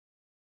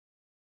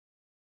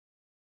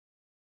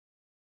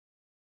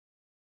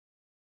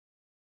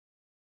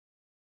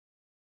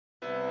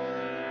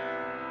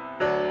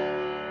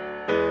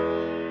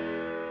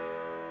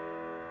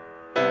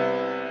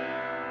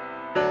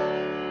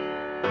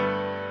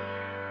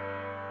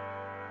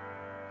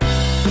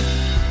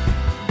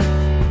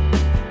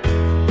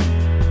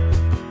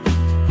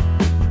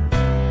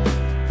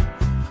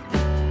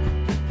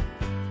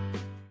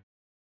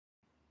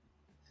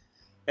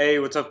Hey,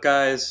 what's up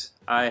guys?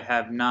 I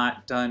have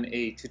not done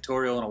a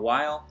tutorial in a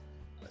while,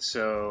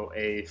 so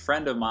a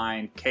friend of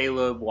mine,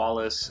 Caleb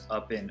Wallace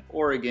up in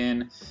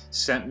Oregon,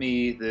 sent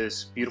me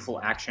this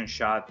beautiful action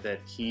shot that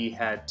he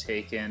had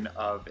taken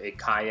of a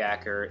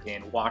kayaker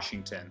in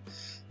Washington.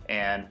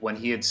 And when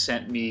he had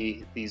sent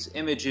me these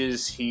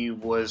images, he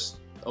was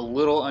a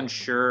little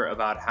unsure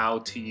about how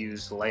to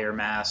use layer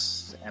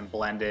masks and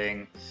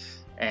blending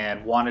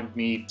and wanted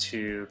me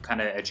to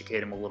kind of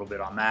educate him a little bit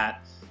on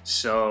that.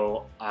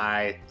 So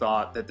I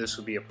thought that this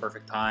would be a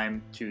perfect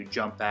time to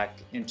jump back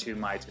into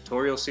my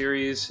tutorial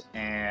series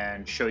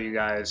and show you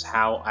guys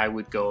how I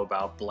would go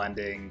about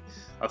blending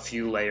a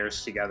few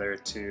layers together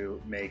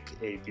to make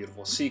a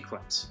beautiful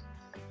sequence.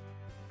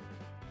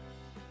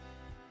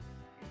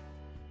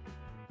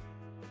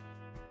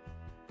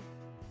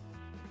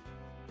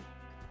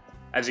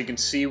 As you can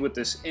see with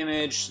this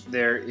image,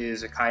 there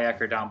is a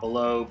kayaker down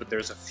below, but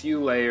there's a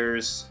few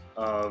layers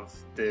of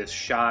this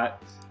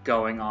shot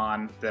going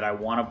on that I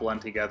want to blend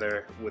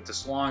together with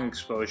this long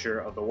exposure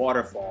of the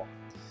waterfall.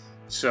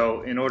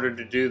 So in order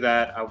to do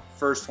that, I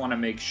first want to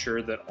make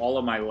sure that all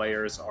of my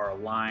layers are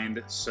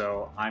aligned.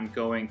 So I'm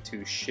going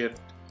to shift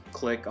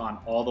click on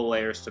all the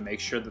layers to make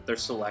sure that they're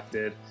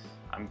selected.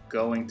 I'm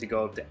going to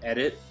go up to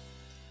edit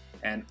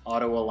and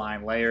auto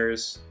align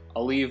layers.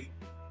 I'll leave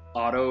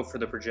auto for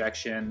the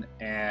projection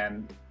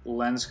and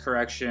lens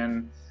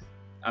correction.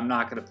 I'm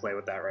not going to play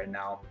with that right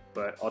now,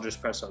 but I'll just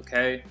press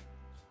OK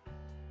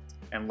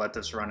and let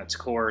this run its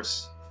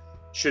course.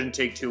 Shouldn't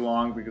take too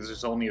long because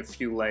there's only a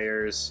few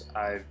layers.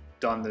 I've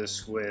done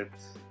this with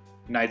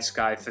night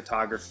sky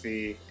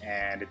photography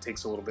and it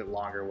takes a little bit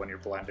longer when you're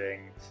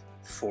blending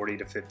 40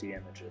 to 50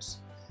 images.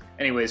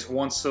 Anyways,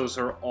 once those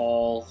are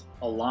all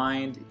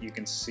aligned, you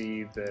can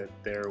see that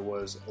there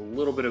was a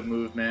little bit of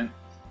movement,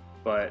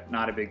 but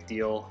not a big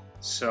deal.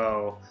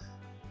 So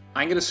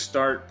I'm going to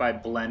start by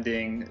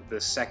blending the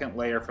second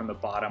layer from the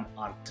bottom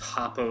on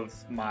top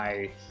of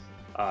my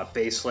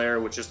base layer,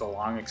 which is the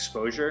long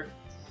exposure.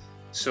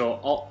 So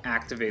I'll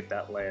activate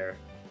that layer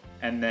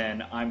and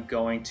then I'm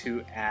going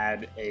to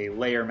add a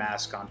layer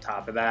mask on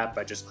top of that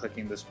by just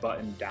clicking this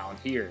button down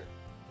here.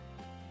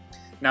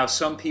 Now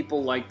some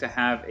people like to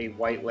have a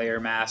white layer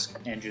mask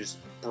and just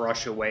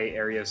brush away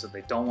areas that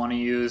they don't want to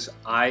use.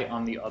 I,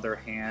 on the other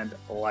hand,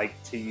 like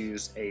to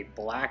use a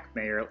black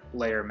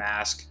layer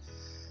mask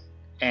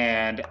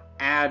and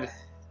add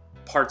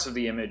parts of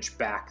the image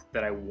back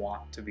that I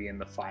want to be in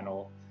the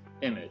final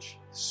image.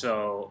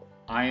 So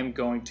I am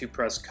going to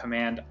press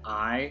Command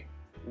I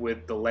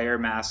with the layer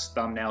mask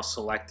thumbnail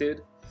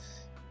selected.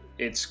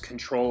 It's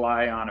Control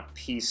I on a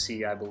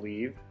PC, I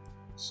believe.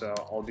 So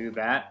I'll do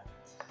that.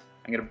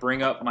 I'm going to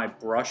bring up my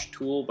brush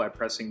tool by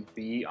pressing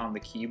B on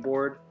the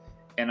keyboard,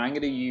 and I'm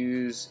going to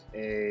use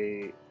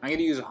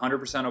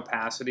 100%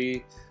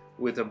 opacity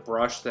with a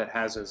brush that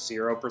has a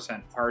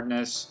 0%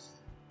 hardness.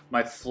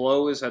 My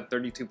flow is at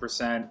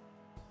 32%.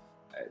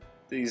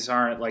 These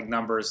aren't like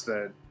numbers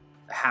that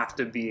have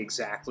to be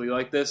exactly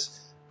like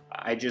this.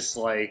 I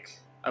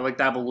like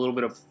to have a little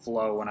bit of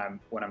flow when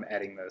I'm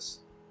editing this.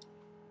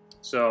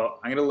 So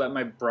I'm gonna let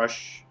my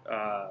brush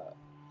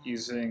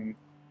using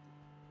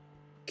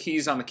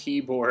keys on the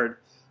keyboard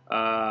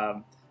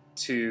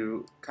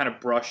to kind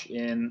of brush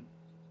in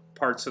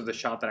parts of the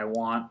shot that I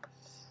want.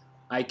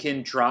 I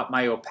can drop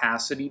my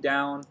opacity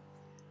down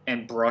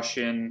and brush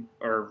in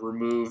or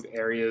remove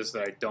areas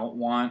that I don't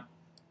want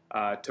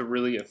to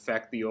really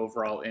affect the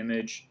overall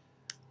image.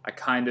 I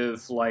kind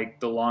of like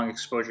the long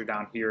exposure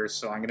down here,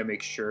 so I'm going to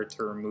make sure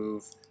to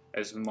remove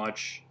as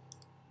much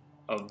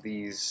of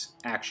these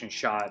action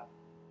shot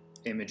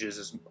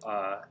images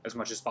as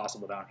much as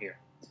possible down here.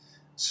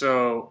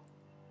 So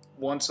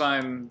once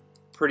I'm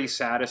pretty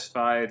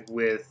satisfied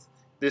with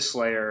this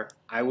layer,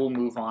 I will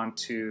move on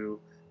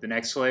to the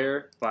next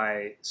layer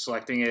by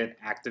selecting it,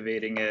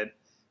 activating it,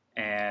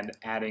 and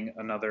adding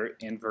another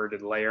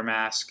inverted layer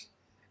mask,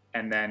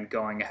 and then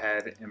going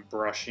ahead and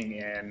brushing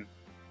in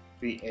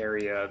the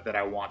area that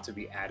I want to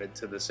be added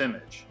to this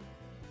image.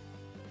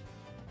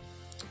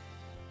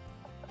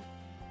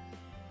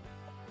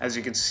 As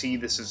you can see,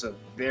 this is a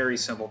very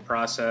simple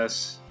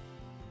process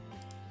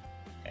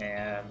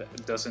and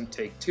it doesn't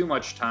take too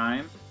much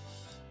time.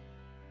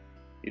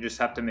 You just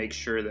have to make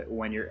sure that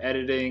when you're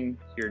editing,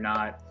 you're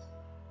not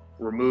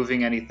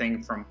removing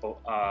anything from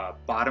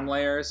bottom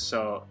layers.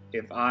 So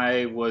if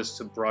I was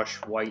to brush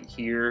white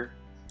here,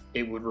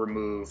 it would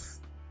remove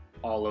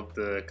all of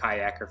the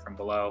kayaker from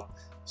below.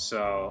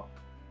 So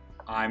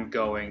I'm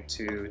going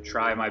to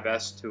try my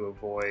best to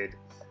avoid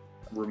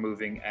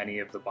removing any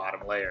of the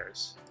bottom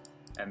layers.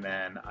 And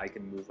then I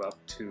can move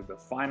up to the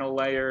final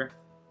layer.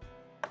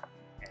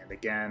 And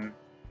again,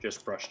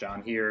 just brush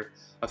down here.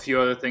 A few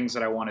other things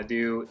that I want to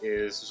do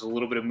is there's a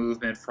little bit of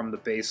movement from the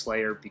base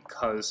layer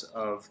because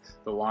of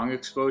the long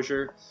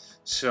exposure.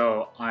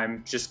 So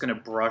I'm just going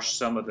to brush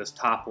some of this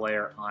top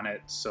layer on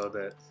it so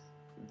that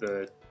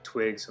the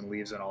twigs and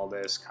leaves and all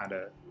this kind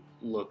of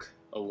look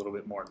a little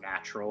bit more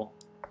natural.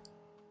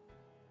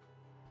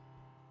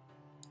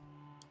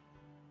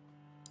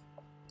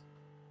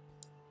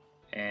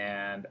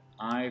 and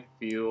I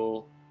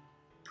feel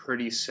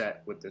pretty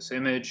set with this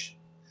image.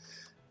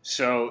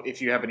 So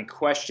if you have any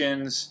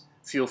questions,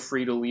 feel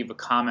free to leave a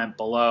comment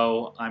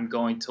below. I'm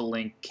going to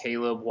link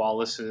Caleb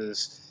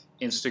Wallace's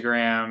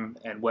Instagram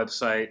and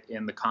website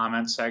in the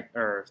comments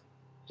or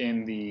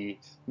in the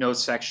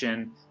notes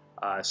section,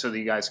 so that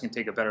you guys can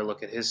take a better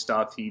look at his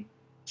stuff. He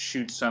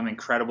shoots some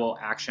incredible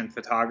action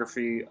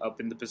photography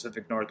up in the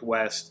Pacific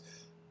Northwest,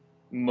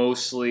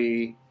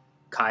 mostly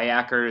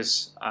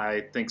kayakers.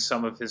 I think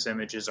some of his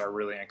images are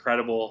really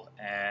incredible,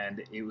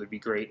 and it would be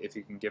great if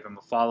you can give him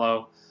a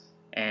follow.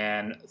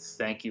 And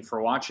thank you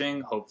for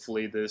watching.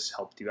 Hopefully this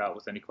helped you out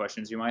with any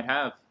questions you might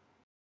have.